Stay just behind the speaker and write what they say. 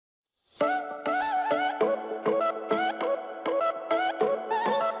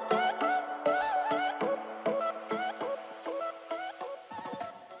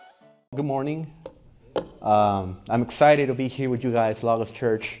Good morning. I'm excited to be here with you guys, Lagos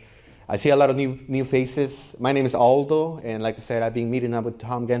Church. I see a lot of new faces. My name is Aldo, and like I said, I've been meeting up with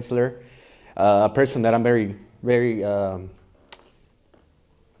Tom Gensler, a person that I'm very, very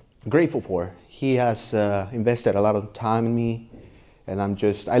grateful for. He has invested a lot of time in me, and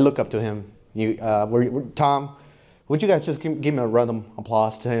I look up to him. Tom, would you guys just give me a round of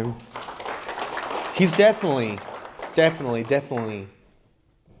applause to him? He's definitely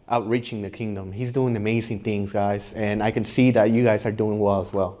outreaching the kingdom. He's doing amazing things, guys, and I can see that you guys are doing well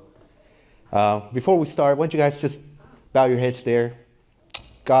as well. Before we start, why don't you guys just bow your heads there.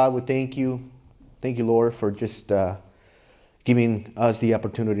 God, we thank you. Thank you, Lord, for just giving us the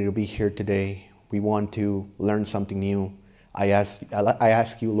opportunity to be here today. We want to learn something new. I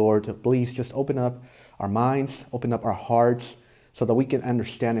ask you, Lord, to please just open up our minds, open up our hearts, so that we can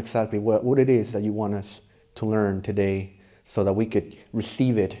understand exactly what it is that you want us to learn today, so that we could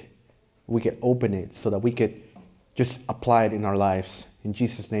receive it, we could open it, so that we could just apply it in our lives. In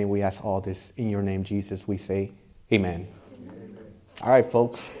Jesus' name, we ask all this. In your name, Jesus, we say amen. Amen. All right,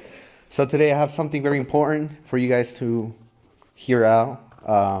 folks. So today I have something very important for you guys to hear out.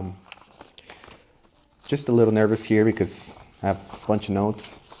 Just a little nervous here because I have a bunch of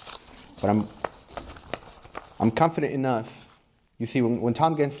notes, but I'm confident enough. You see, when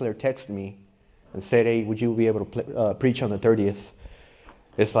Tom Gensler texted me and said, hey, would you be able to preach on the 30th?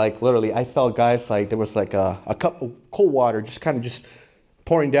 It's like, literally, I felt, guys, like there was like a cup of cold water just kind of just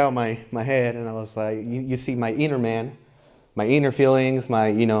pouring down my head. And I was like, you see my inner man, my inner feelings, my,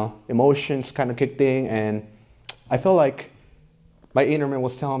 emotions kind of kicked in. And I felt like my inner man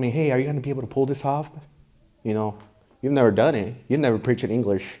was telling me, hey, are you going to be able to pull this off? You've never done it. You've never preached in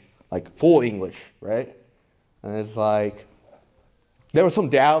English, like full English, right? And it's like, there were some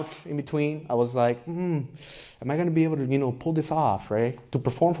doubts in between. I was like, am I going to be able to, pull this off, right? To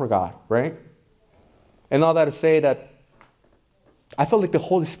perform for God, right? And all that to say that I felt like the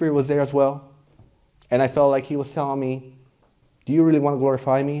Holy Spirit was there as well. And I felt like he was telling me, do you really want to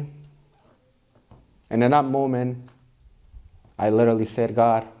glorify me? And in that moment, I literally said,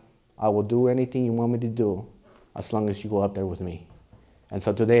 God, I will do anything you want me to do as long as you go up there with me. And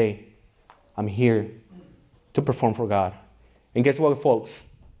so today, I'm here to perform for God. And guess what, folks?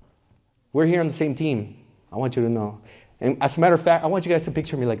 We're here on the same team. I want you to know. And as a matter of fact, I want you guys to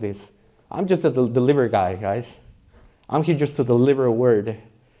picture me like this. I'm just a delivery guy, guys. I'm here just to deliver a word.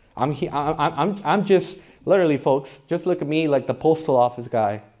 I'm just, literally, folks, just look at me like the postal office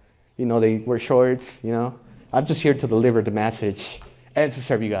guy. They wear shorts, I'm just here to deliver the message and to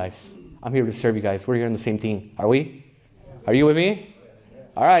serve you guys. I'm here to serve you guys. We're here on the same team. Are we? Are you with me?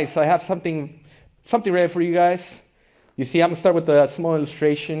 All right, so I have something ready for you guys. You see, I'm going to start with a small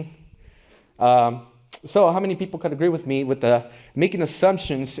illustration. So how many people can agree with me with making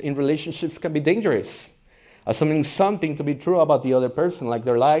assumptions in relationships can be dangerous? Assuming something to be true about the other person, like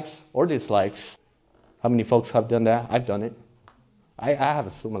their likes or dislikes. How many folks have done that? I've done it. I have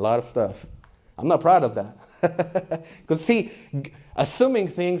assumed a lot of stuff. I'm not proud of that. Because see, assuming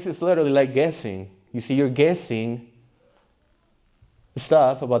things is literally like guessing. You see, you're guessing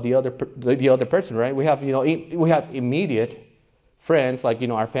stuff about the other person, right? We have we have immediate friends like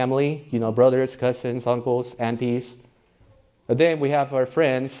our family, brothers, cousins, uncles, aunties. And then we have our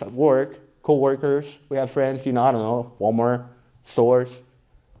friends at work, co-workers. We have friends, Walmart, stores.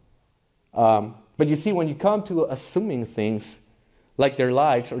 But you see, when you come to assuming things like their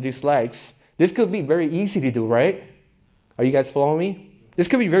likes or dislikes, this could be very easy to do, right? Are you guys following me? This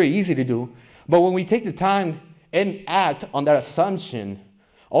could be very easy to do. But when we take the time and act on that assumption,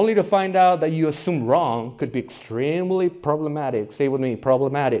 only to find out that you assume wrong, could be extremely problematic. Say with me,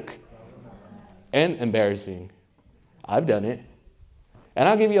 problematic. And embarrassing. I've done it. And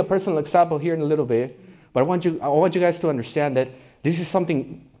I'll give you a personal example here in a little bit, but I want you guys to understand that this is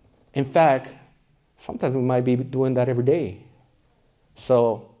something, in fact, sometimes we might be doing that every day.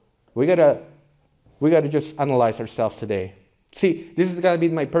 So we gotta just analyze ourselves today. See, this is gonna be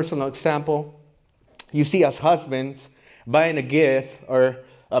my personal example. You see, as husbands, buying a gift or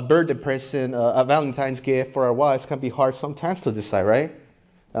a birthday present, a Valentine's gift for our wives can be hard sometimes to decide, right?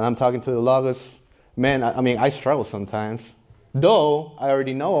 And I'm talking to the Lagos men. I struggle sometimes. Though I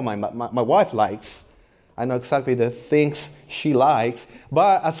already know what my wife likes. I know exactly the things she likes.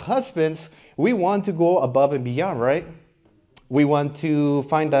 But as husbands, we want to go above and beyond, right? We want to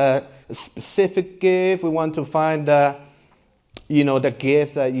find a specific gift. We want to find the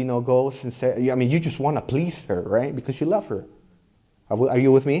gift that, goes and say, you just want to please her, right? Because you love her. Are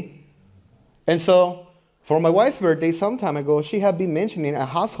you with me? And so for my wife's birthday some time ago, she had been mentioning a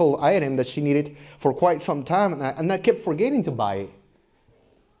household item that she needed for quite some time, and I kept forgetting to buy it.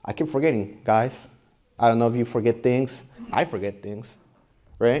 I kept forgetting, guys. I don't know if you forget things. I forget things,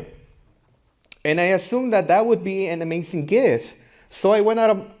 right? And I assumed that that would be an amazing gift. So I went out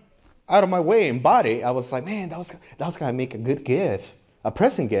of my way and bought it. I was like, man, that was gonna make a good gift, a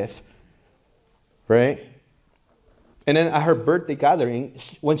present gift, right? And then at her birthday gathering,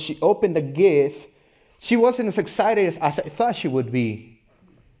 when she opened the gift, she wasn't as excited as I thought she would be.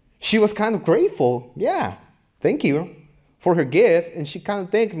 She was kind of grateful. Yeah, thank you for her gift. And she kind of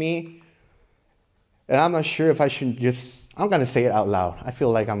thanked me. And I'm not sure if I should I'm going to say it out loud. I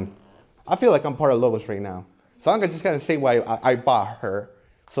feel like I'm part of Logos right now. So I'm just going to say why I bought her,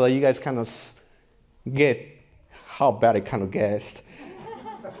 so that you guys kind of get how bad it kind of gets.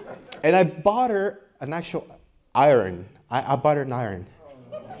 And I bought her an actual iron. I bought her an iron.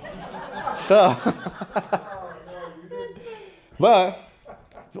 So, but,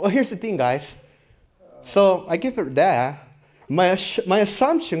 well, here's the thing, guys. So I give her that. My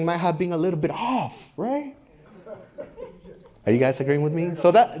assumption might have been a little bit off, right? Are you guys agreeing with me?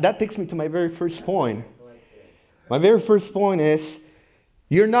 So that takes me to my very first point. My very first point is,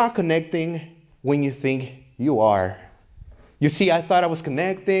 you're not connecting when you think you are. You see, I thought I was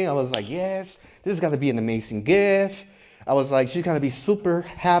connecting. I was like, yes, this is going to be an amazing gift. I was like, she's going to be super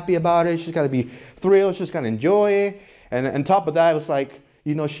happy about it. She's going to be thrilled. She's going to enjoy it. And on top of that, I was like,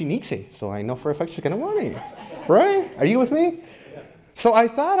 she needs it. So I know for a fact she's going to want it. Right? Are you with me? So I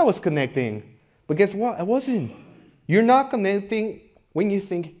thought I was connecting. But guess what? I wasn't. You're not connecting when you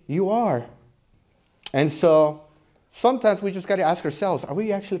think you are. And so sometimes we just got to ask ourselves, are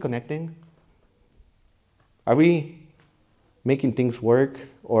we actually connecting? Are we making things work?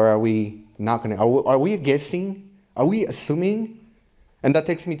 Or are we not connecting? Are we guessing? Are we assuming? And that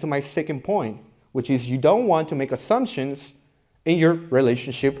takes me to my second point, which is you don't want to make assumptions in your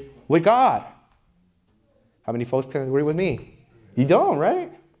relationship with God. How many folks can agree with me? You don't,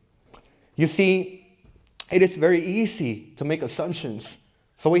 right? You see, it is very easy to make assumptions.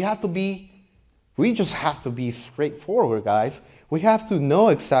 So we just have to be straightforward, guys. We have to know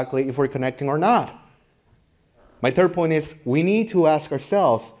exactly if we're connecting or not. My third point is we need to ask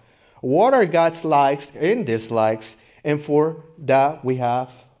ourselves, what are God's likes and dislikes? And for that, we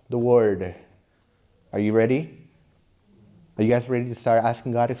have the Word. Are you ready? Are you guys ready to start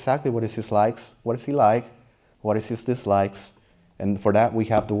asking God exactly what is His likes? What is He like? What is His dislikes? And for that, we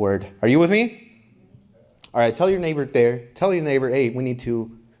have the Word. Are you with me? All right, tell your neighbor there. Tell your neighbor, hey, we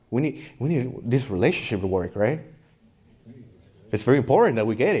need this relationship to work, right? It's very important that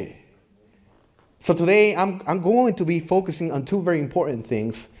we get it. So today, I'm going to be focusing on two very important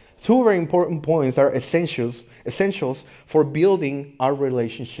things. Two very important points are essentials for building our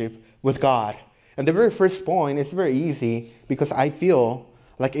relationship with God. And the very first point is very easy because I feel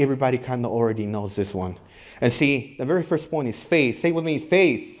like everybody kind of already knows this one. And see, the very first point is faith. Say with me,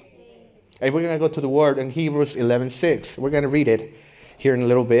 faith. And we're going to go to the word in Hebrews 11:6. We're going to read it here in a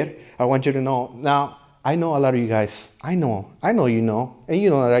little bit. I want you to know. Now, I know a lot of you guys. I know you know. And you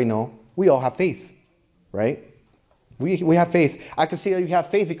know that I know. We all have faith, right? We have faith. I can see that you have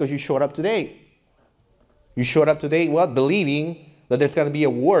faith because you showed up today. You showed up today, what? Believing that there's going to be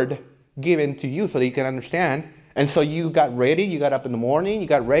a word given to you so that you can understand. And so you got ready. You got up in the morning. You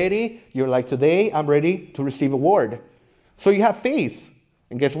got ready. You're like, today, I'm ready to receive a word. So you have faith.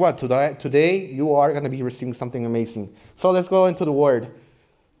 And guess what? Today, you are going to be receiving something amazing. So let's go into the word.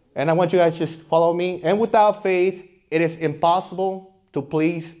 And I want you guys to just follow me. And without faith, it is impossible to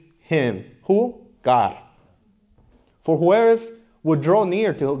please Him. Who? God. For whoever would draw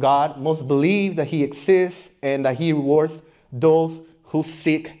near to God must believe that He exists and that He rewards those who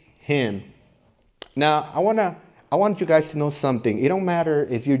seek Him. Now, I want you guys to know something. It don't matter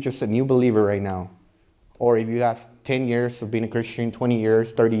if you're just a new believer right now, or if you have 10 years of being a Christian, 20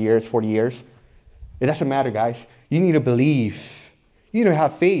 years, 30 years, 40 years. It doesn't matter, guys. You need to believe. You need to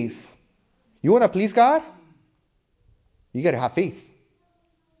have faith. You want to please God? You got to have faith.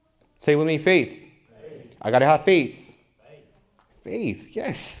 Say with me, faith. I got to have faith. Faith,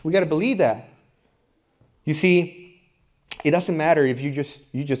 yes. We got to believe that. You see, it doesn't matter if you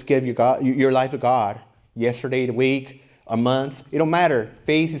just give your life to God yesterday, the week, a month. It don't matter.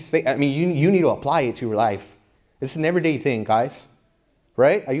 Faith is faith. I mean, you need to apply it to your life. It's an everyday thing, guys.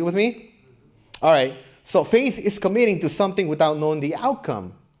 Right? Are you with me? All right. So faith is committing to something without knowing the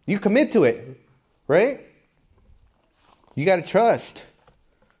outcome. You commit to it. Right? You got to trust.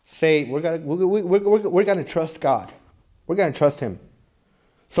 Say, we're gonna trust God. We're going to trust Him.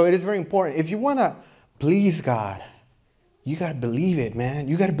 So it is very important. If you want to please God, You got to believe it, man.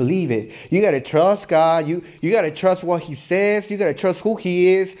 You got to believe it. You got to trust God. You got to trust what he says. You got to trust who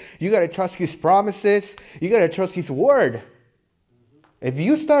he is. You got to trust his promises. You got to trust his word. If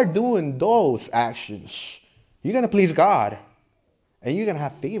you start doing those actions, you're going to please God. And you're going to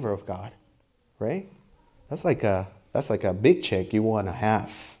have favor of God. Right? That's like a big check you want to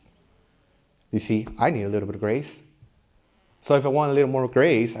have. You see, I need a little bit of grace. So if I want a little more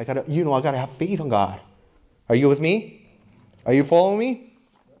grace, I gotta have faith on God. Are you with me? Are you following me?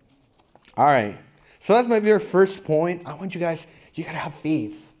 All right. So that's my very first point. I want you guys, you got to have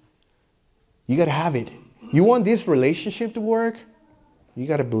faith. You got to have it. You want this relationship to work? You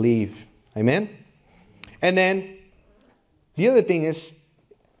got to believe. Amen? And then the other thing is,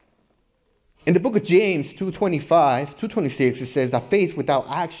 in the book of James 2:25, 2:26, it says that faith without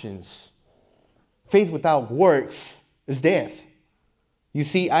actions, faith without works is death. You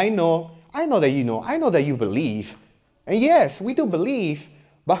see, I know that you know, I know that you believe. And yes, we do believe,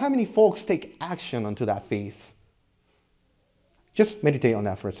 but how many folks take action onto that faith? Just meditate on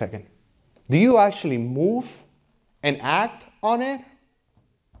that for a second. Do you actually move and act on it?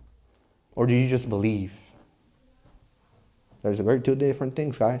 Or do you just believe? There's two different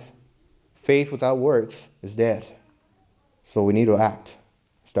things, guys. Faith without works is dead. So we need to act.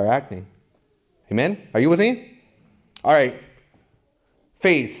 Start acting. Amen? Are you with me? All right.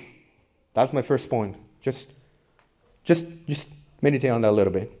 Faith. That's my first point. Just meditate on that a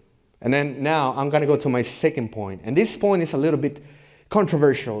little bit. And then now I'm going to go to my second point. And this point is a little bit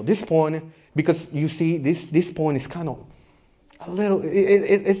controversial. This point, because you see, this point is kind of a little,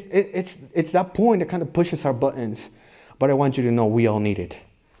 it's that point that kind of pushes our buttons. But I want you to know we all need it.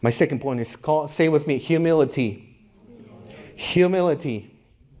 My second point is called, say with me, humility. Humility.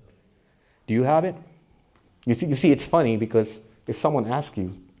 Do you have it? You see, it's funny because if someone asks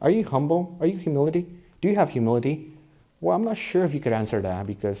you, are you humble? Are you humility? Do you have humility? Well, I'm not sure if you could answer that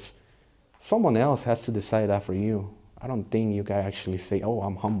because someone else has to decide that for you. I don't think you can actually say, oh,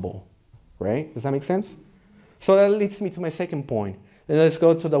 I'm humble. Right? Does that make sense? So that leads me to my second point. And let's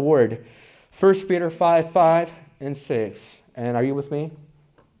go to the word. 1 Peter 5 and 6. And are you with me?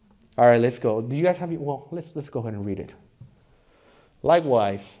 All right, let's go. Do you guys have it? Well, let's go ahead and read it.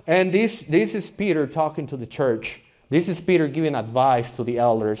 Likewise. And this is Peter talking to the church. This is Peter giving advice to the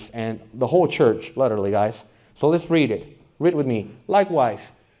elders and the whole church, literally, guys. So let's read it. Read with me.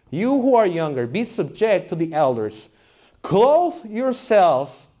 Likewise, you who are younger, be subject to the elders. Clothe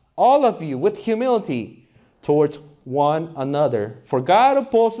yourselves, all of you, with humility towards one another. For God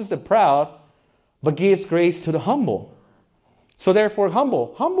opposes the proud, but gives grace to the humble. So therefore,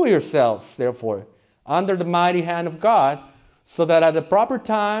 humble yourselves, therefore, under the mighty hand of God, so that at the proper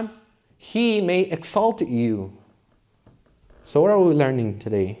time, he may exalt you. So what are we learning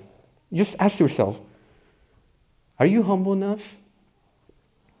today? Just ask yourself, are you humble enough?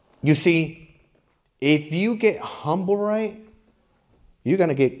 You see, if you get humble right, you're going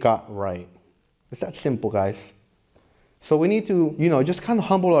to get God right. It's that simple, guys. So we need to, just kind of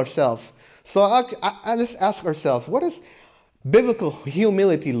humble ourselves. So let's ask ourselves, what does biblical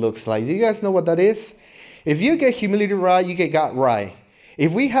humility looks like? Do you guys know what that is? If you get humility right, you get God right.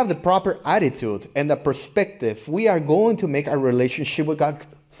 If we have the proper attitude and the perspective, we are going to make our relationship with God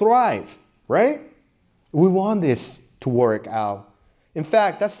thrive, right? We want this to work out. In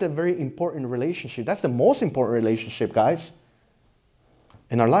fact, that's the very important relationship. That's the most important relationship, guys,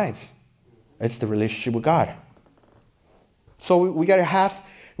 in our lives. It's the relationship with God. So we got to have,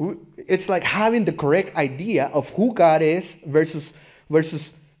 it's like having the correct idea of who God is versus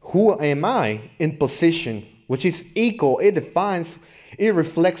who am I in position, which is equal. It defines, it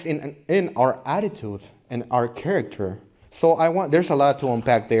reflects in our attitude and our character. So there's a lot to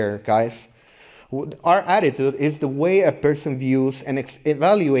unpack there, guys. Our attitude is the way a person views and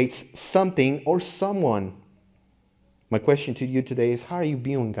evaluates something or someone. My question to you today is, how are you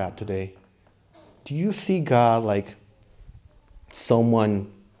viewing God today? Do you see God like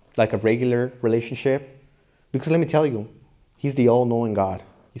someone, like a regular relationship? Because let me tell you, he's the all-knowing God.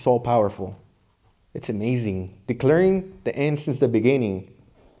 He's all-powerful. It's amazing. Declaring the end since the beginning,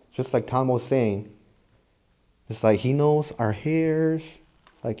 just like Tom was saying. It's like he knows our hairs,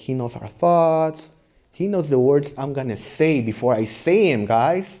 like he knows our thoughts. He knows the words I'm going to say before I say them,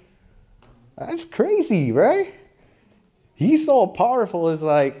 guys. That's crazy, right? He's so powerful. It's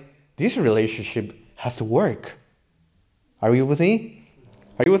like this relationship has to work. Are you with me?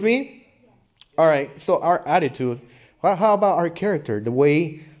 Are you with me? All right. So our attitude. How about our character? The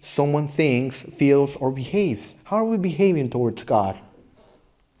way someone thinks, feels, or behaves. How are we behaving towards God?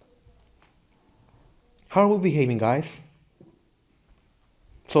 How are we behaving, guys?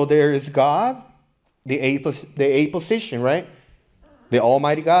 So there is God, the A position, right? The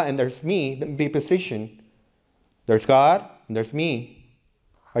Almighty God, and there's me, the B position. There's God, and there's me.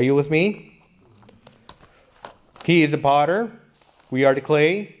 Are you with me? He is the potter. We are the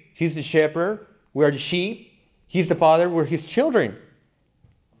clay. He's the shepherd. We are the sheep. He's the father. We're his children.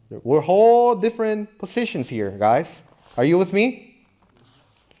 We're whole different positions here, guys. Are you with me?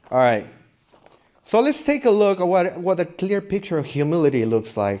 All right. So let's take a look at what a clear picture of humility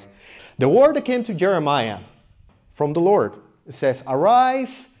looks like. The word that came to Jeremiah from the Lord, it says,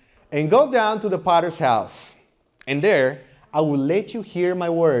 "Arise and go down to the potter's house, and there I will let you hear my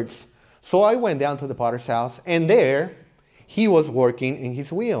words." So I went down to the potter's house, and there he was working in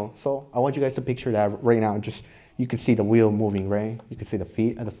his wheel. So I want you guys to picture that right now. Just you can see the wheel moving, right? You can see the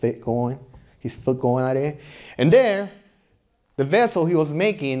feet going, his foot going at it. And there, the vessel he was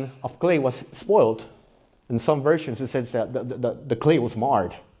making of clay was spoiled. In some versions, it says that the clay was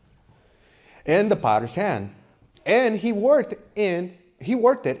marred in the potter's hand. And he worked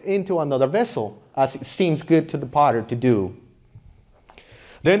it into another vessel, as it seems good to the potter to do.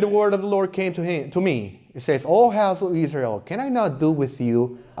 Then the word of the Lord came to me. It says, "O house of Israel, can I not do with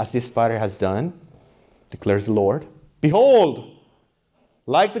you as this potter has done? Declares the Lord. Behold,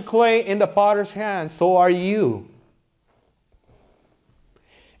 like the clay in the potter's hand, so are you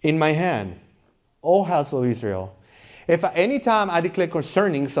in my hand, O house of Israel. If at any time I declare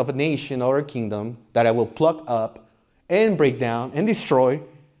concernings of a nation or a kingdom that I will pluck up and break down and destroy,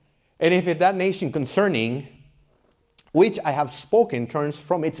 and if that nation concerning which I have spoken turns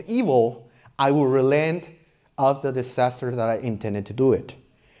from its evil, I will relent of the disaster that I intended to do it.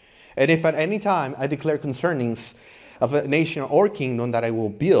 And if at any time I declare concernings of a nation or kingdom that I will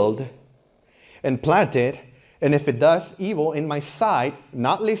build and plant it, and if it does evil in my sight,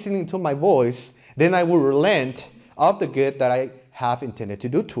 not listening to my voice, then I will relent of the good that I have intended to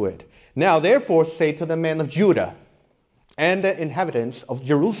do to it. Now therefore say to the men of Judah and the inhabitants of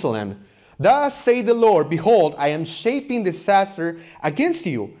Jerusalem, thus say the Lord, behold, I am shaping disaster against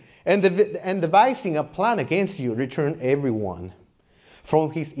you, and devising a plan against you. Return everyone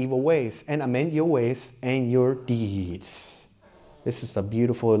from his evil ways, and amend your ways and your deeds." This is a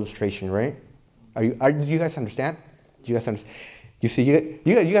beautiful illustration, right? Do you guys understand? Do you guys understand? You see,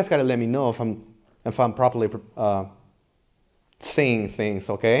 you guys got to let me know if I'm properly saying things,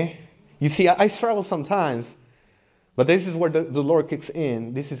 okay? You see, I struggle sometimes, but this is where the Lord kicks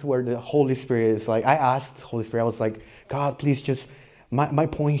in. This is where the Holy Spirit is like, I asked the Holy Spirit, I was like, God, please just, my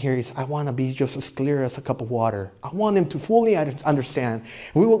point here is I want to be just as clear as a cup of water. I want him to fully understand.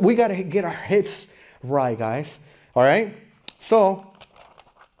 We got to get our heads right, guys. All right? So,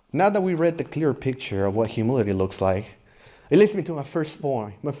 now that we read the clear picture of what humility looks like, it leads me to my first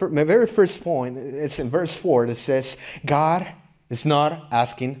point. My very first point, it's in verse 4 that says, God is not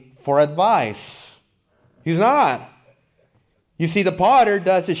asking for advice. He's not. You see, the potter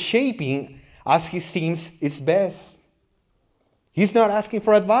does the shaping as he seems is best. He's not asking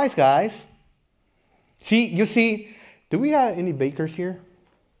for advice, guys. You see, do we have any bakers here?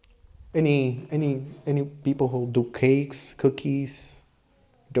 Any people who do cakes, cookies,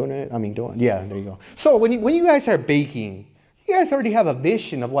 donut? Yeah, there you go. So when you guys are baking, you guys already have a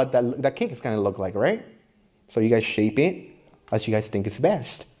vision of what that cake is going to look like, right? So you guys shape it as you guys think is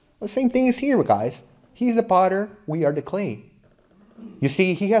best. The same thing is here, guys. He's the potter, we are the clay. You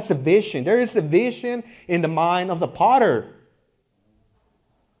see, he has a vision. There is a vision in the mind of the potter.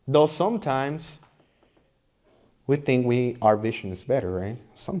 Though sometimes we think our vision is better, right?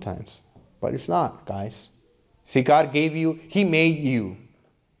 Sometimes. But it's not, guys. See, God gave you, he made you.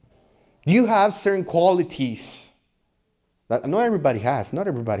 You have certain qualities that not everybody has. Not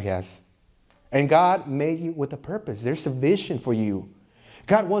everybody has. And God made you with a purpose. There's a vision for you.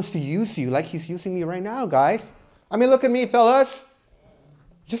 God wants to use you like he's using me right now, guys. Look at me, fellas.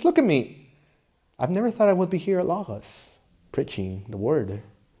 Just look at me. I've never thought I would be here at Lagos preaching the word.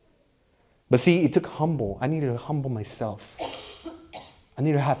 But see, it took humble. I needed to humble myself. I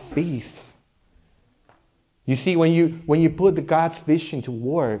need to have faith. You see, when you put the God's vision to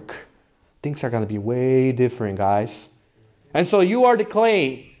work, things are going to be way different, guys. And so you are the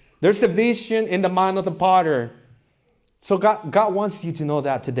clay. There's a vision in the mind of the potter. So God wants you to know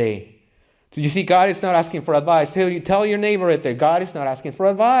that today. So you see, God is not asking for advice. Tell your neighbor right there, God is not asking for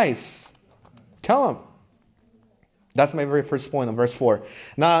advice. Tell him. That's my very first point on verse 4.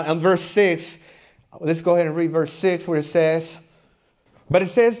 Now, on verse 6, let's go ahead and read verse 6 where it says, but it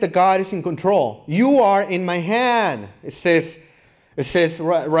says that God is in control. You are in my hand. It says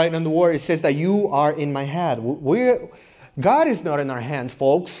right on the word, it says that you are in my hand. God is not in our hands,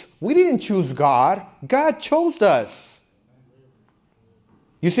 folks. We didn't choose God. God chose us.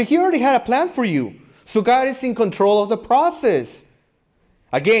 You see, he already had a plan for you. So God is in control of the process.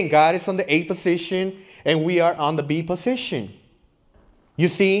 Again, God is on the A position and we are on the B position. You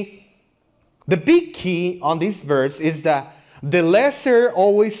see, the big key on this verse is that the lesser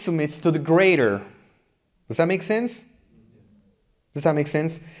always submits to the greater. Does that make sense? Does that make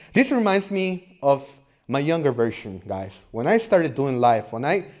sense? This reminds me of my younger version, guys. When I started doing life, when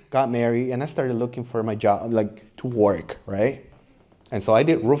I got married and I started looking for my job, like to work, right? And so I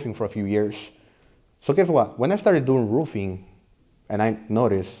did roofing for a few years. So guess what? When I started doing roofing, and I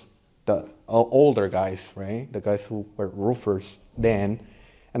noticed the older guys, right? The guys who were roofers then,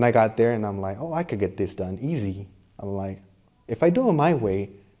 and I got there and I'm like, oh, I could get this done easy. I'm like, if I do it my way,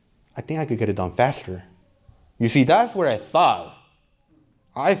 I think I could get it done faster. You see, that's where I thought.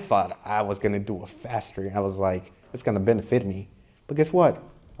 I thought I was going to do it faster. I was like, it's going to benefit me. But guess what?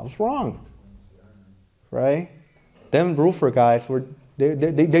 I was wrong. Right? Them roofer guys,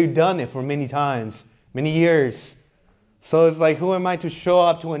 they've done it for many times, many years. So it's like, who am I to show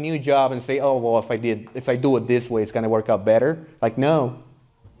up to a new job and say, oh, well, if I do it this way, it's going to work out better? Like, no.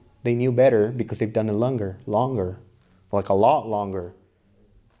 They knew better because they've done it longer, like a lot longer.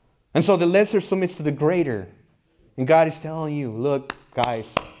 And so the lesser submits to the greater. And God is telling you, look,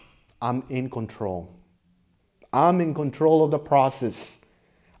 guys, I'm in control. I'm in control of the process.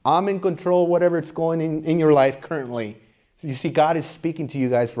 I'm in control of whatever is going in your life currently. So you see, God is speaking to you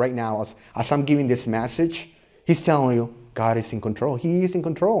guys right now as I'm giving this message. He's telling you, God is in control. He is in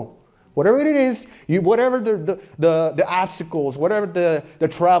control. Whatever it is, whatever the obstacles, whatever the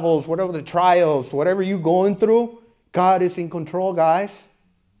travels, whatever the trials, whatever you're going through, God is in control, guys.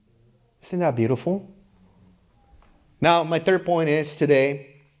 Isn't that beautiful? Now, my third point is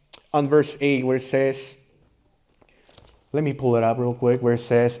today on verse 8 where it says, let me pull it up real quick, where it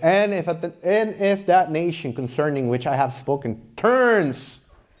says, and if that nation concerning which I have spoken turns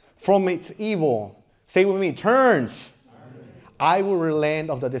from its evil, say with me, turns, I will relent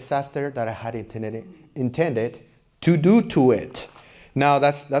of the disaster that I had intended to do to it. Now,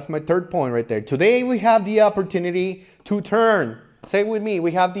 that's my third point right there. Today, we have the opportunity to turn. Say with me,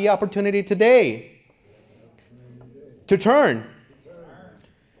 we have the opportunity today to turn.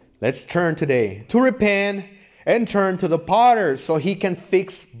 Let's turn today. To repent and turn to the potter so he can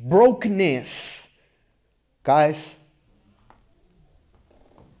fix brokenness. Guys,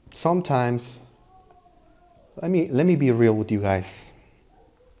 sometimes, let me be real with you guys.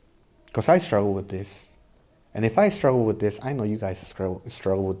 Because I struggle with this. And if I struggle with this, I know you guys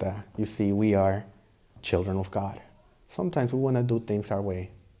struggle with that. You see, we are children of God. Sometimes we want to do things our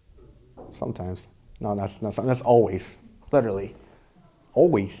way. Sometimes. No, that's always. Literally.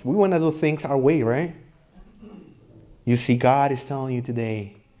 Always. We want to do things our way, right? You see, God is telling you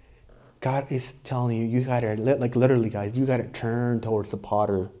today. God is telling you, you got to, like literally, guys, you got to turn towards the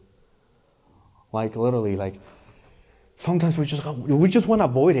potter. Like literally, like sometimes we just want to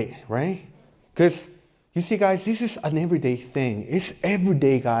avoid it, right? Because you see, guys, this is an everyday thing. It's every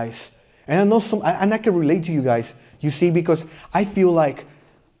day, guys. And I know and I can relate to you guys. You see, because I feel like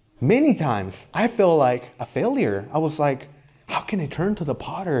many times I feel like a failure. I was like, how can I turn to the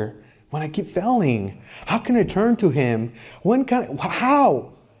potter when I keep failing? How can I turn to him?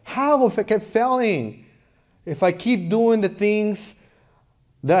 How if I keep failing? If I keep doing the things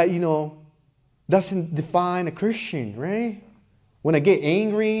that, doesn't define a Christian, right? When I get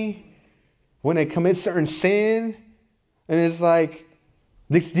angry, when I commit certain sin, and it's like,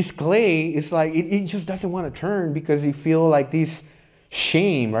 this clay, it's like, it just doesn't want to turn because you feel like this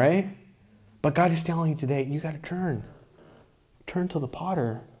shame, right? But God is telling you today, you got to turn. Turn to the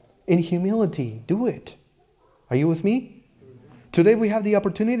potter. In humility, do it. Are you with me? Today we have the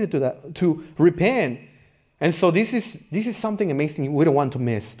opportunity to repent. And so this is something amazing we don't want to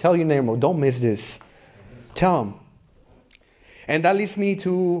miss. Tell your neighbor, don't miss this. Tell them. And that leads me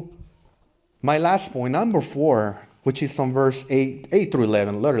to my last point, number 4, which is on verse 8 through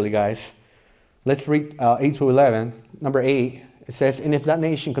 11. Literally, guys. Let's read 8 to 11. Number 8, it says, and if that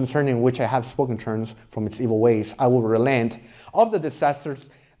nation concerning which I have spoken turns from its evil ways, I will relent of the disasters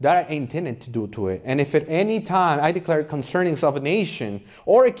that I intended to do to it. And if at any time I declare concerning of a nation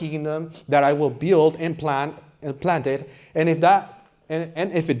or a kingdom that I will build and plant it, and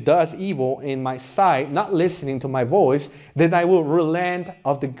if it does evil in my sight, not listening to my voice, then I will relent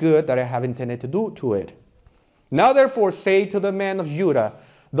of the good that I have intended to do to it. Now therefore say to the men of Judah,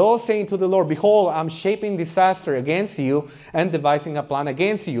 those saying to the Lord, behold, I'm shaping disaster against you and devising a plan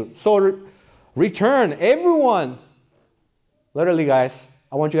against you. So return, everyone. Literally, guys,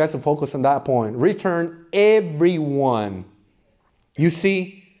 I want you guys to focus on that point. Return, everyone. You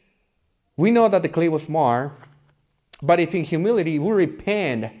see, we know that the clay was marred, but if in humility we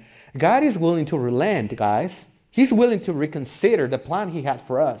repent God is willing to relent, guys. He's willing to reconsider the plan he had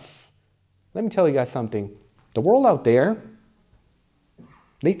for us. Let me tell you guys something. The world out there,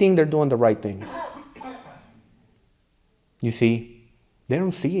 they think they're doing the right thing. You see, they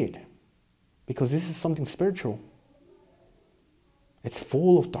don't see it because this is something spiritual. It's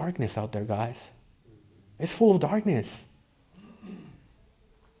full of darkness out there, guys. It's full of darkness.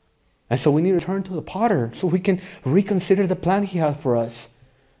 And so we need to turn to the potter so we can reconsider the plan he had for us.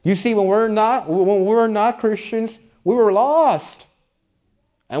 You see, when we were not Christians, we were lost.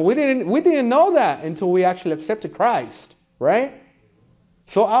 And we didn't know that until we actually accepted Christ, right?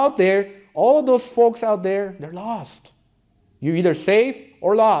 So out there, all those folks out there, they're lost. You're either saved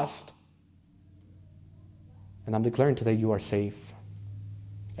or lost. And I'm declaring today you are safe.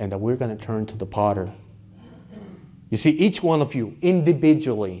 And that we're going to turn to the potter. You see, each one of you,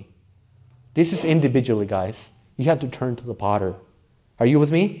 individually, this is individually, guys. You have to turn to the potter. Are you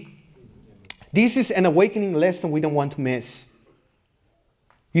with me? This is an awakening lesson we don't want to miss.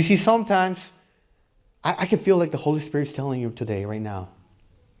 You see, sometimes I can feel like the Holy Spirit is telling you today, right now.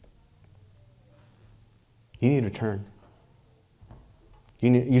 You need to turn.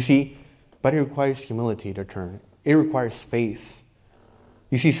 You see, but it requires humility to turn. It requires faith.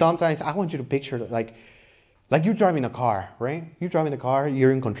 You see, sometimes I want you to picture like you're driving a car, right? You're driving the car,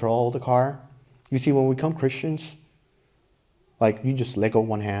 you're in control of the car. You see, when we become Christians, like you just let go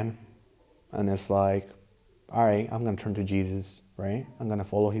one hand and it's like, all right, I'm going to turn to Jesus, right? I'm going to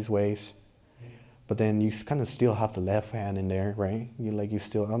follow his ways. But then you kind of still have the left hand in there, right?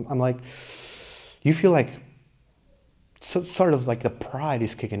 I'm like, you feel like, sort of like the pride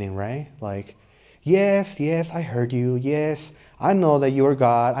is kicking in, right? Like, yes, I heard you. Yes, I know that you're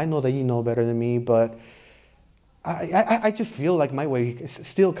God. I know that you know better than me, but I just feel like my way is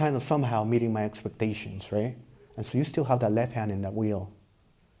still kind of somehow meeting my expectations, right? And so you still have that left hand in that wheel,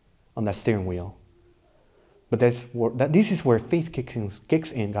 on that steering wheel. But this is where faith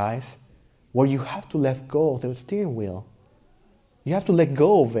kicks in, guys, where you have to let go of the steering wheel. You have to let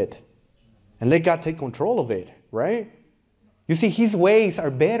go of it and let God take control of it, right? You see, his ways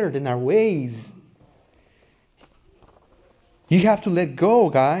are better than our ways. You have to let go,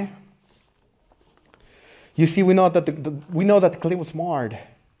 guy. You see, we know that the clay was marred.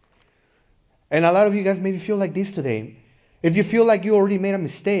 And a lot of you guys maybe feel like this today. If you feel like you already made a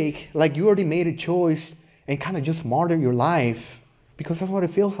mistake, like you already made a choice and kind of just martyr your life, because that's what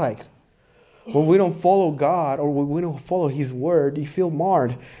it feels like. When we don't follow God or when we don't follow his word, you feel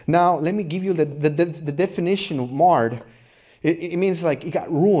marred. Now, let me give you the definition of marred. It means like it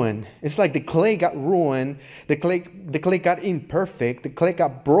got ruined. It's like the clay got ruined. The clay got imperfect. The clay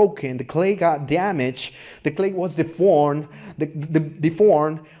got broken. The clay got damaged. The clay was deformed.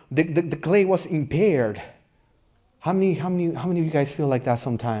 The clay was impaired. How many of you guys feel like that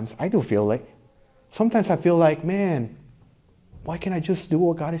sometimes? I do feel like. Sometimes I feel like, man, why can't I just do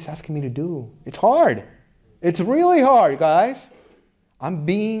what God is asking me to do? It's hard. It's really hard, guys. I'm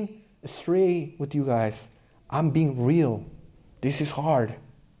being straight with you guys. I'm being real. This is hard.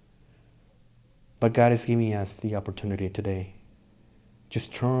 But God is giving us the opportunity today.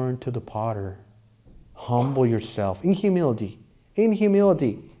 Just turn to the potter. Humble yourself in humility. In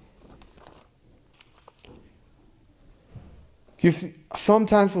humility. You see,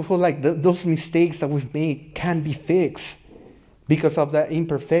 sometimes we feel like those mistakes that we've made can be fixed because of that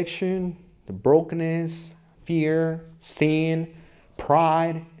imperfection, the brokenness, fear, sin,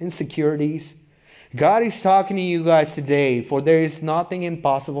 pride, insecurities. God is talking to you guys today, for there is nothing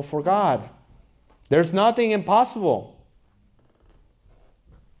impossible for God. There's nothing impossible.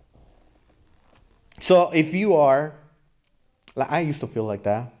 So if you are, like I used to feel like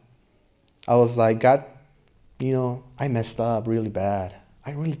that. I was like, God, I messed up really bad.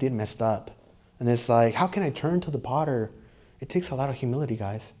 I really did mess up. And it's like, how can I turn to the potter? It takes a lot of humility,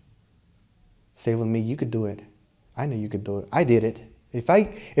 guys. Say with me, you could do it. I know you could do it. I did it. If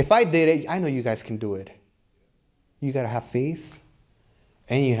I did it, I know you guys can do it. You got to have faith,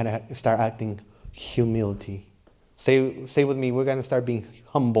 and you got to start acting humility. Say with me, we're going to start being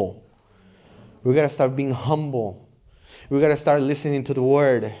humble. We're going to start being humble. We're going to start listening to the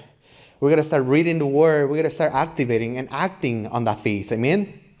word. We're going to start reading the word. We're going to start activating and acting on that faith.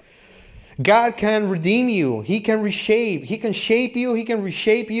 Amen? God can redeem you. He can reshape. He can shape you. He can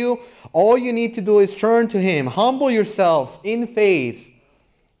reshape you. All you need to do is turn to him. Humble yourself in faith.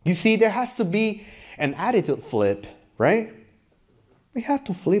 You see, there has to be an attitude flip, right? We have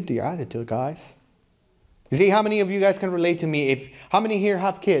to flip the attitude, guys. You see, how many of you guys can relate to me? How many here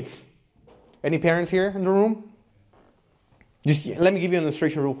have kids? Any parents here in the room? Just let me give you an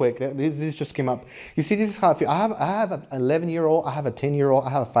illustration real quick. This just came up. You see, this is how I feel. I have an 11-year-old, I have a 10-year-old, I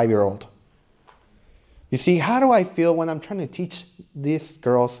have a 5-year-old. You see, how do I feel when I'm trying to teach these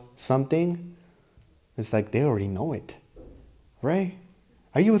girls something? It's like they already know it, right?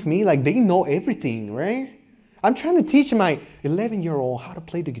 Are you with me? Like they know everything, right? I'm trying to teach my 11-year-old how to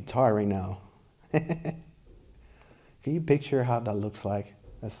play the guitar right now. Can you picture how that looks like?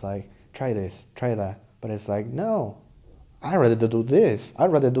 It's like, try this, try that. But it's like, no, I'd rather do this.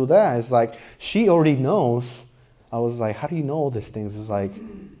 I'd rather do that. It's like, she already knows. I was like, how do you know all these things? It's like,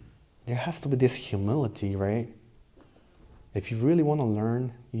 there has to be this humility, right? If you really want to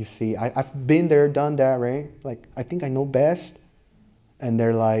learn, you see, I've been there, done that, right? Like, I think I know best. And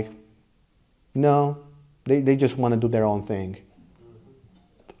they're like, no, they just want to do their own thing.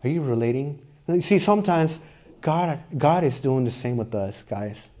 Are you relating? You see, sometimes God is doing the same with us,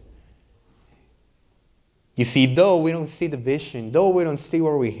 guys. You see, though we don't see the vision, though we don't see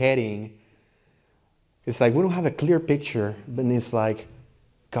where we're heading, it's like we don't have a clear picture, but it's like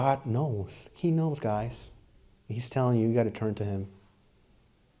God knows. He knows, guys. He's telling you, you got to turn to Him.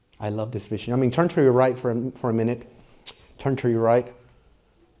 I love this vision. I mean, turn to your right for a minute. Turn to your right.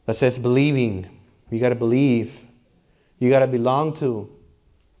 That says believing. You got to believe. You got to belong to.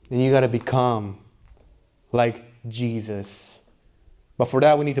 And you got to become like Jesus. But for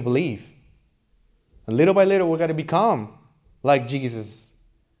that, we need to believe. And little by little, we got to become like Jesus.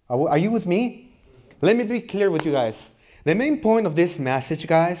 Are you with me? Let me be clear with you guys. The main point of this message,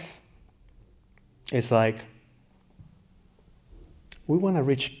 guys, is like, we want to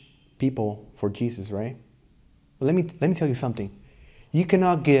reach people for Jesus, right? But let me tell you something. You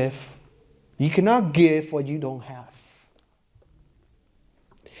cannot give what you don't have.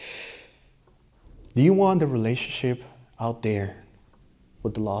 Do you want the relationship out there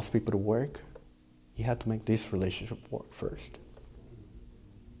with the lost people to work? You have to make this relationship work first.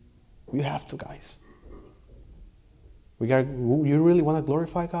 You have to, guys. You really want to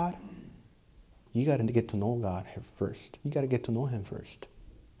glorify God? You got to get to know God first. You got to get to know Him first.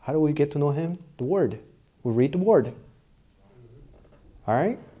 How do we get to know Him? The Word. We read the Word. All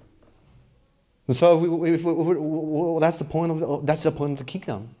right? And so that's the point of the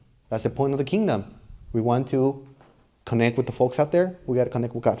kingdom. That's the point of the kingdom. We want to connect with the folks out there. We got to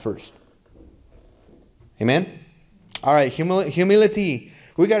connect with God first. Amen? All right, humility.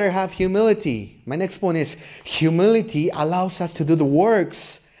 We got to have humility. My next point is humility allows us to do the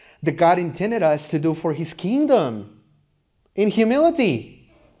works that God intended us to do for His kingdom. In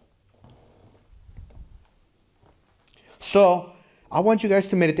humility. So, I want you guys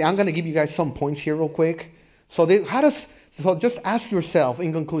to meditate. I'm going to give you guys some points here real quick. So just ask yourself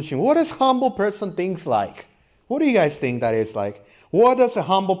in conclusion, what does humble person think like? What do you guys think that is like? What does a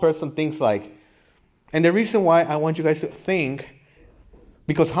humble person think like? And the reason why I want you guys to think,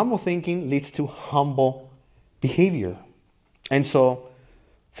 because humble thinking leads to humble behavior. And so,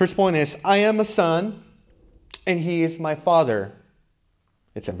 first point is, I am a son, and He is my Father.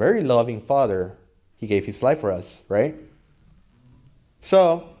 It's a very loving Father. He gave His life for us, right?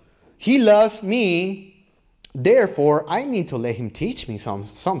 So, He loves me, therefore, I need to let Him teach me some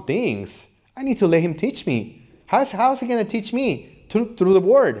things. I need to let Him teach me. How's He going to teach me? Through the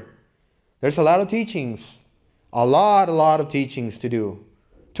Word. There's a lot of teachings. A lot of teachings to do.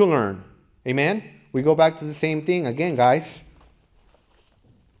 To learn. Amen? We go back to the same thing again, guys.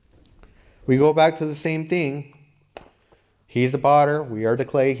 We go back to the same thing. He's the potter. We are the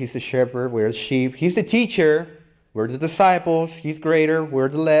clay. He's the shepherd. We're the sheep. He's the teacher. We're the disciples. He's greater. We're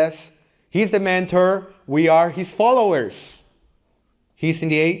the less. He's the mentor. We are His followers. He's in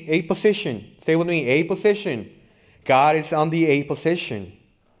the A position. Say with me, A position. God is on the A position.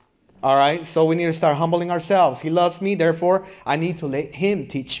 All right, so we need to start humbling ourselves. He loves me, therefore, I need to let Him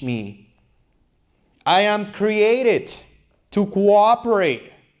teach me. I am created to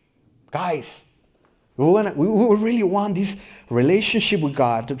cooperate. Guys, we really want this relationship with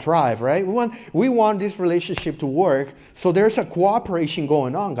God to thrive, right? We want this relationship to work, so there's a cooperation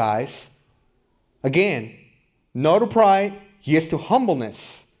going on, guys. Again, no to pride, yes to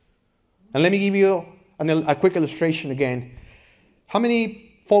humbleness. And let me give you a quick illustration again. How many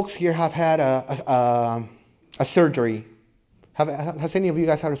folks here have had a surgery? Has any of you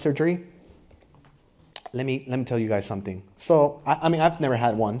guys had a surgery? Let me tell you guys something. So, I mean, I've never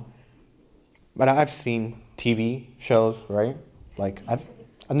had one, but I've seen TV shows, right? Like, I've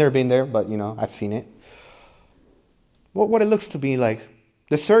never been there, but, you know, I've seen it. What it looks to be like,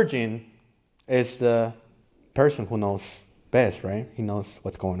 the surgeon is the person who knows best, right? He knows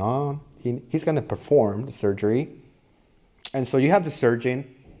what's going on. He's going to perform the surgery. And so you have the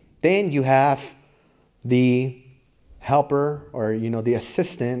surgeon. Then you have the helper or, the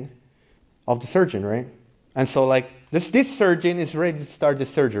assistant of the surgeon, right? And so like this surgeon is ready to start the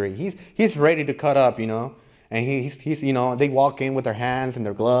surgery. He's ready to cut up, and he's they walk in with their hands and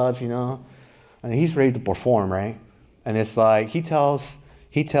their gloves, and he's ready to perform, right? And it's like he tells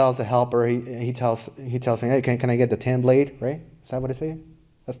the helper, he tells him, hey, can I get the 10 blade, right? Is that what it says?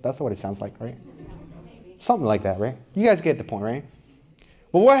 That's what it sounds like, right? Something like that, right? You guys get the point, right?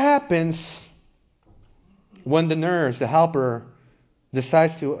 But what happens when the nurse, the helper,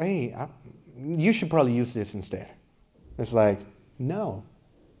 decides to, hey, you should probably use this instead? It's like, no,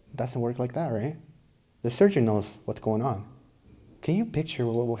 it doesn't work like that, right? The surgeon knows what's going on. Can you picture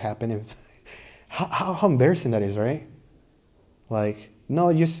what will happen if, how embarrassing that is, right? Like,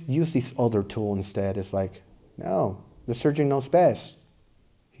 no, just use this other tool instead. It's like, no, the surgeon knows best.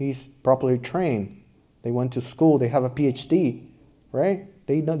 He's properly trained. They went to school. They have a PhD, right?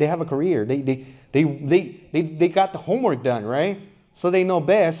 They know, they have a career. They got the homework done, right? So they know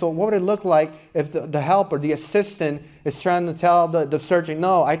best. So what would it look like if the helper, the assistant, is trying to tell the surgeon,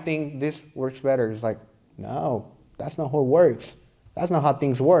 no, I think this works better? It's like, no, that's not how it works. That's not how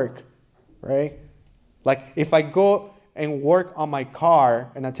things work, right? Like if I go and work on my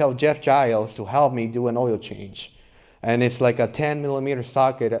car and I tell Jeff Giles to help me do an oil change, and it's like a 10mm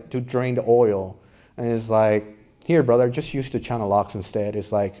socket to drain the oil, and it's like, here, brother, just use the channel locks instead.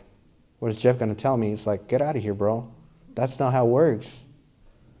 It's like, what is Jeff going to tell me? It's like, get out of here, bro. That's not how it works.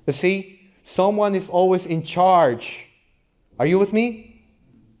 You see, someone is always in charge. Are you with me?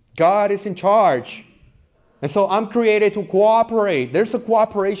 God is in charge. And so I'm created to cooperate. There's a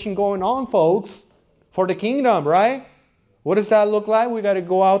cooperation going on, folks, for the kingdom, right? What does that look like? We got to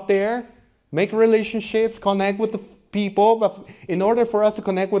go out there, make relationships, connect with the people. But in order for us to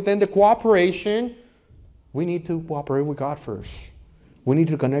connect with them, the cooperation, we need to cooperate with God first. We need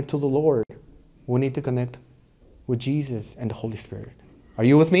to connect to the Lord. We need to connect with Jesus and the Holy Spirit. Are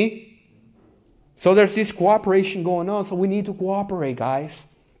you with me? So there's this cooperation going on. So we need to cooperate, guys.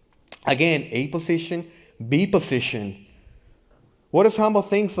 Again, A position, B position. What does humble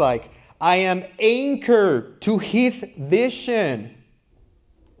things like? I am anchored to his vision.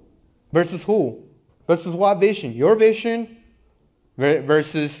 Versus who? Versus what vision? Your vision?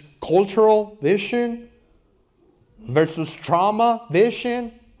 Versus cultural vision? Versus trauma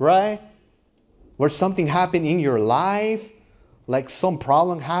vision, right? Where something happened in your life, like some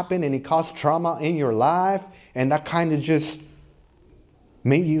problem happened and it caused trauma in your life, and that kind of just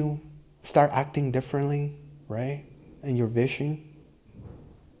made you start acting differently, right? And your vision.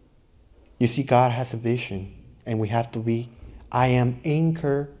 You see, God has a vision, and we have to be, I am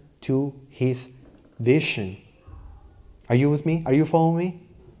anchored to his vision. Are you with me? Are you following me?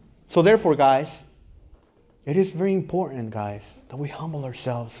 So therefore, guys, it is very important, guys, that we humble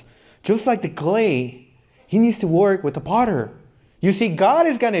ourselves. Just like the clay, he needs to work with the potter. You see, God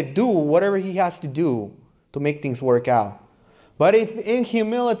is going to do whatever he has to do to make things work out. But if in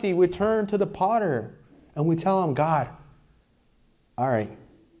humility we turn to the potter and we tell him, God, all right,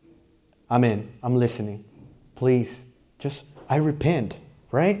 I'm in. I'm listening. Please, I repent,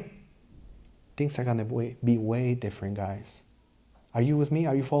 right? Things are going to be way different, guys. Are you with me?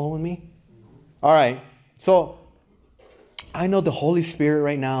 Are you following me? All right. So, I know the Holy Spirit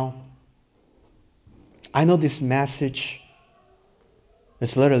right now. I know this message.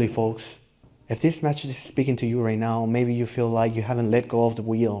 It's literally, folks, if this message is speaking to you right now, maybe you feel like you haven't let go of the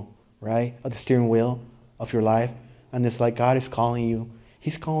wheel, right? Of the steering wheel of your life. And it's like God is calling you.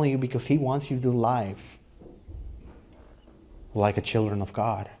 He's calling you because he wants you to do life like a children of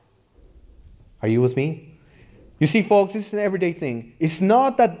God. Are you with me? You see, folks, this is an everyday thing. It's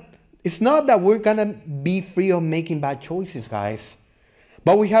not that we're going to be free of making bad choices, guys.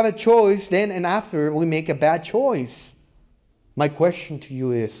 But we have a choice then and after we make a bad choice. My question to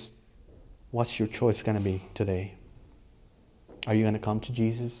you is, what's your choice going to be today? Are you going to come to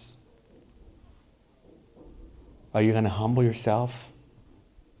Jesus? Are you going to humble yourself?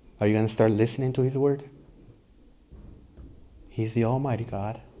 Are you going to start listening to his word? He's the Almighty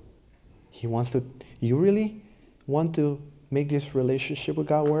God. He wants to. You really want to make this relationship with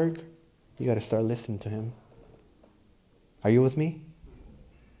God work? You got to start listening to him. Are you with me?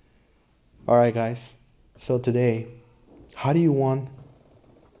 All right, guys. So today, we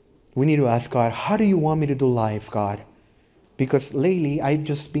need to ask God, how do you want me to do life, God? Because lately, I've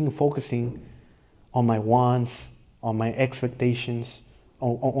just been focusing on my wants, on my expectations,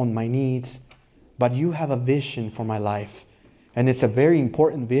 on my needs. But you have a vision for my life. And it's a very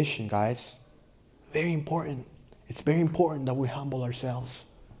important vision, guys. Very important. It's very important that we humble ourselves.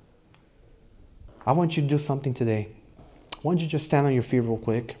 I want you to do something today. Why don't you just stand on your feet real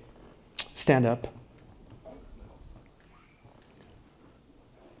quick. Stand up.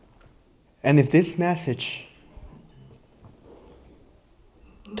 And if this message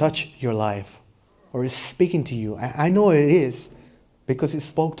touched your life or is speaking to you, I know it is because it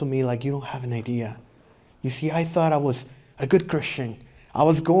spoke to me like you don't have an idea. You see, I thought I was a good Christian. I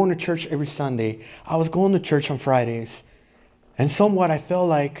was going to church every Sunday. I was going to church on Fridays. And somewhat I felt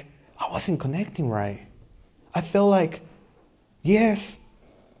like I wasn't connecting right. I felt like, yes,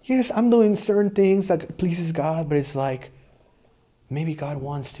 I'm doing certain things that pleases God, but it's like maybe God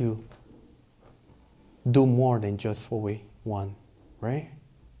wants to do more than just what we want, right?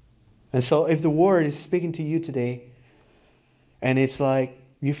 And so if the word is speaking to you today, and it's like,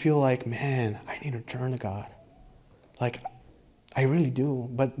 you feel like, man, I need to turn to God. Like, I really do.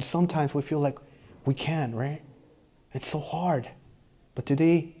 But sometimes we feel like we can't, right? It's so hard. But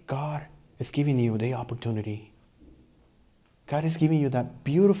today, God is giving you the opportunity. God is giving you that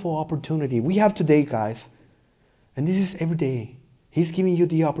beautiful opportunity. We have today, guys. And this is every day. He's giving you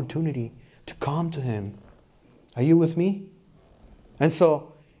the opportunity to come to Him. Are you with me? And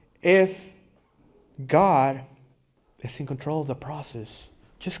so, if God is in control of the process,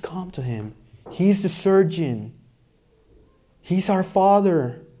 just come to Him. He's the surgeon. He's our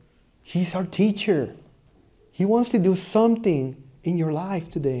Father. He's our teacher. He wants to do something in your life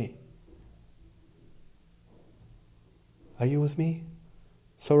today. Are you with me?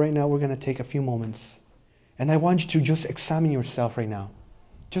 So right now we're going to take a few moments. And I want you to just examine yourself right now.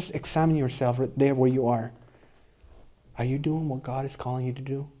 Just examine yourself right there where you are. Are you doing what God is calling you to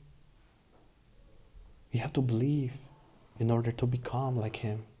do? You have to believe in order to become like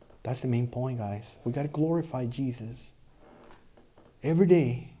Him. That's the main point, guys. We got to glorify Jesus every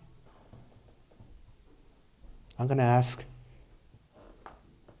day. I'm going to ask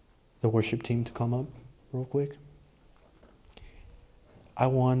the worship team to come up real quick. I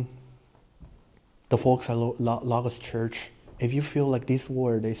want the folks at Logos Church, if you feel like this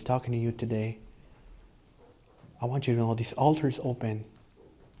word is talking to you today, I want you to know this altar is open.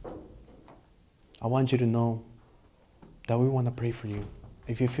 I want you to know that we want to pray for you.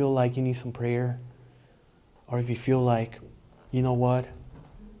 If you feel like you need some prayer, or if you feel like, you know what,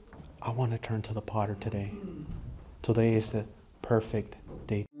 I want to turn to the Potter today. Today is the perfect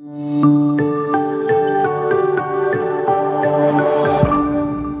day.